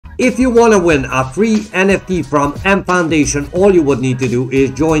If you want to win a free NFT from M Foundation, all you would need to do is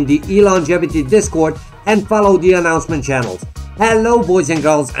join the Elongevity Discord and follow the announcement channels. Hello boys and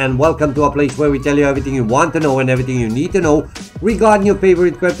girls, and welcome to a place where we tell you everything you want to know and everything you need to know regarding your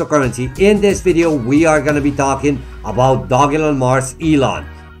favorite cryptocurrency. In this video, we are going to be talking about Dogelon Mars Elon.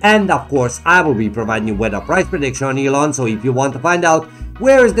 And of course, I will be providing you with a price prediction on Elon, so if you want to find out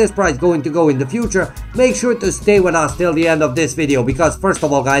where is this price going to go in the future, make sure to stay with us till the end of this video, because first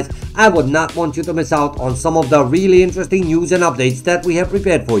of all guys, I would not want you to miss out on some of the really interesting news and updates that we have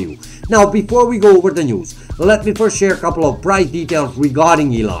prepared for you. Now before we go over the news, let me first share a couple of price details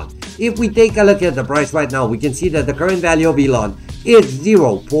regarding Elon. If we take a look at the price right now, we can see that the current value of Elon is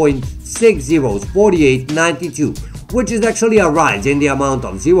 0.604892, which is actually a rise in the amount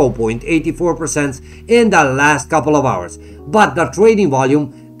of 0.84% in the last couple of hours. But the trading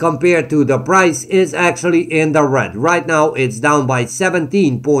volume compared to the price is actually in the red. Right now it's down by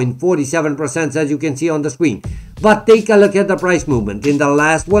 17.47%, as you can see on the screen. But take a look at the price movement. In the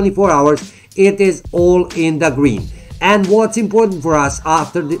last 24 hours, it is all in the green. And what's important for us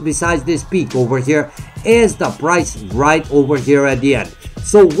besides this peak over here is the price right over here at the end.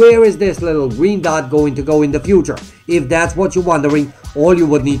 So where is this little green dot going to go in the future? If that's what you're wondering, all you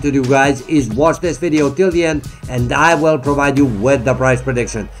would need to do guys is watch this video till the end and I will provide you with the price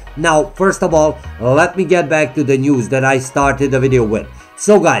prediction. Now first of all, let me get back to the news that I started the video with.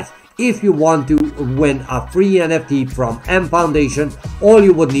 So guys, if you want to win a free NFT from M Foundation, all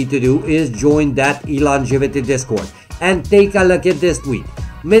you would need to do is join that Elongevity Discord and take a look at this tweet.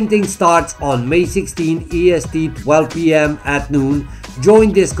 Minting starts on May 16 EST 12 PM at noon.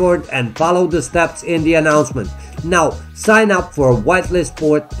 Join Discord and follow the steps in the announcement. Now sign up for a whitelist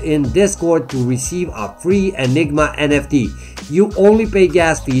port in Discord to receive a free Enigma NFT. You only pay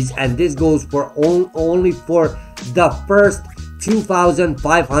gas fees, and this goes for only for the first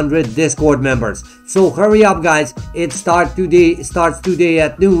 2,500 Discord members. So hurry up guys, it starts today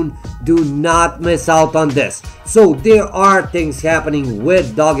at noon. Do not miss out on this. So there are things happening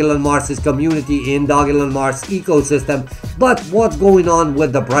with Dogelon Mars's community in Dogelon Mars ecosystem, but what's going on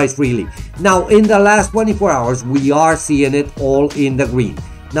with the price really? Now in the last 24 hours, we are seeing it all in the green.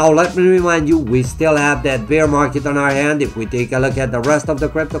 Now let me remind you, we still have that bear market on our hand. If we take a look at the rest of the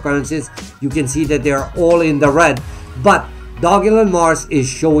cryptocurrencies, you can see that they are all in the red, but Dogelon Mars is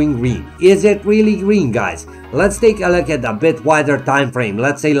showing green. Is it really green guys? Let's take a look at a bit wider time frame,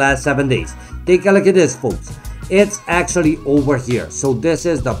 let's say last 7 days. Take a look at this folks. It's actually over here. So this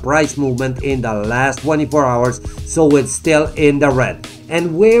is the price movement in the last 24 hours. So it's still in the red.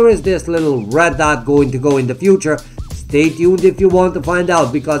 And where is this little red dot going to go in the future? Stay tuned if you want to find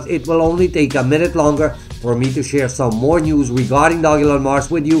out, because it will only take a minute longer for me to share some more news regarding Dogelon Mars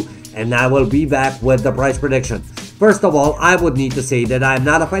with you, and I will be back with the price prediction. First of all, I would need to say that I'm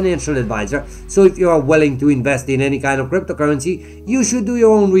not a financial advisor, so if you are willing to invest in any kind of cryptocurrency, you should do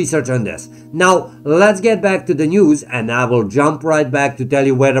your own research on this. Now, let's get back to the news, and I will jump right back to tell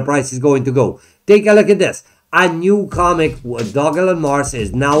you where the price is going to go. Take a look at this. A new comic with Dogelon Mars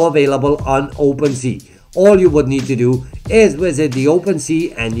is now available on OpenSea. All you would need to do is visit the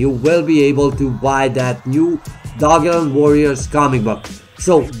OpenSea and you will be able to buy that new Dogelon Warriors comic book.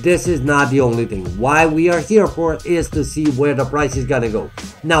 So this is not the only thing. Why we are here for is to see where the price is gonna go.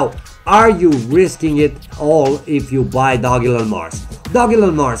 Now, are you risking it all if you buy Dogelon Mars?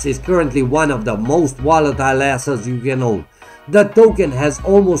 Dogelon Mars is currently one of the most volatile assets you can own. The token has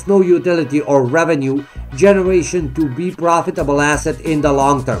almost no utility or revenue generation to be profitable asset in the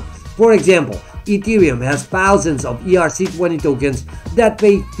long term. For example, Ethereum has thousands of ERC20 tokens that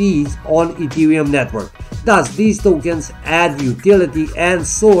pay fees on Ethereum network. Thus, these tokens add utility and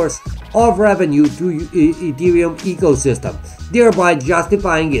source of revenue to Ethereum ecosystem, thereby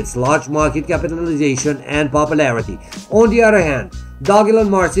justifying its large market capitalization and popularity. On the other hand, Dogelon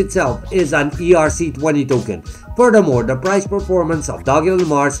Mars itself is an ERC20 token. Furthermore, the price performance of Dogelon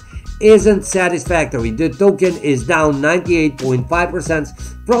Mars isn't satisfactory. The token is down 98.5%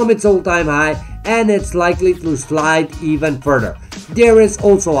 from its all-time high, and it's likely to slide even further. There is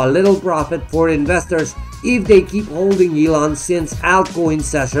also a little profit for investors if they keep holding Elon, since altcoin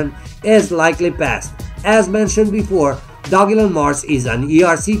session is likely past. As mentioned before, Dogelon Mars is an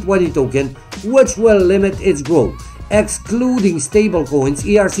ERC20 token, which will limit its growth. Excluding stablecoins,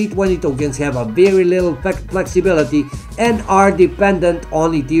 ERC20 tokens have a very little flexibility and are dependent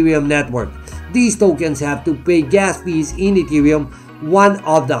on Ethereum network. These tokens have to pay gas fees in Ethereum, one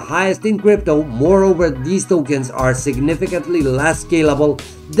of the highest in crypto. Moreover, these tokens are significantly less scalable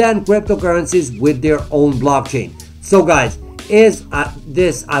than cryptocurrencies with their own blockchain. So guys, is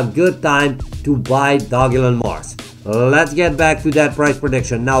this a good time to buy Dogelon Mars? Let's get back to that price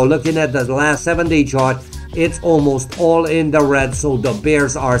prediction. Now looking at the last 7-day chart, it's almost all in the red, so the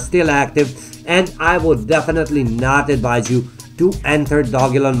bears are still active, and I would definitely not advise you to enter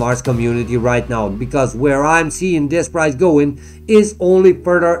Dogelon Mars community right now, because where I'm seeing this price going is only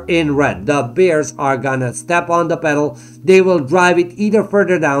further in red. The bears are gonna step on the pedal. They will drive it either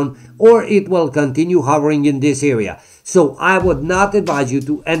further down or it will continue hovering in this area. So I would not advise you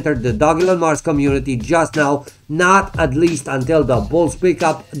to enter the Dogelon Mars community just now, not at least until the bulls pick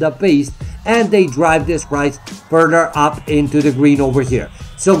up the pace and they drive this price further up into the green over here.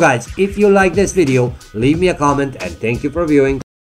 So guys, if you like this video, leave me a comment and thank you for viewing.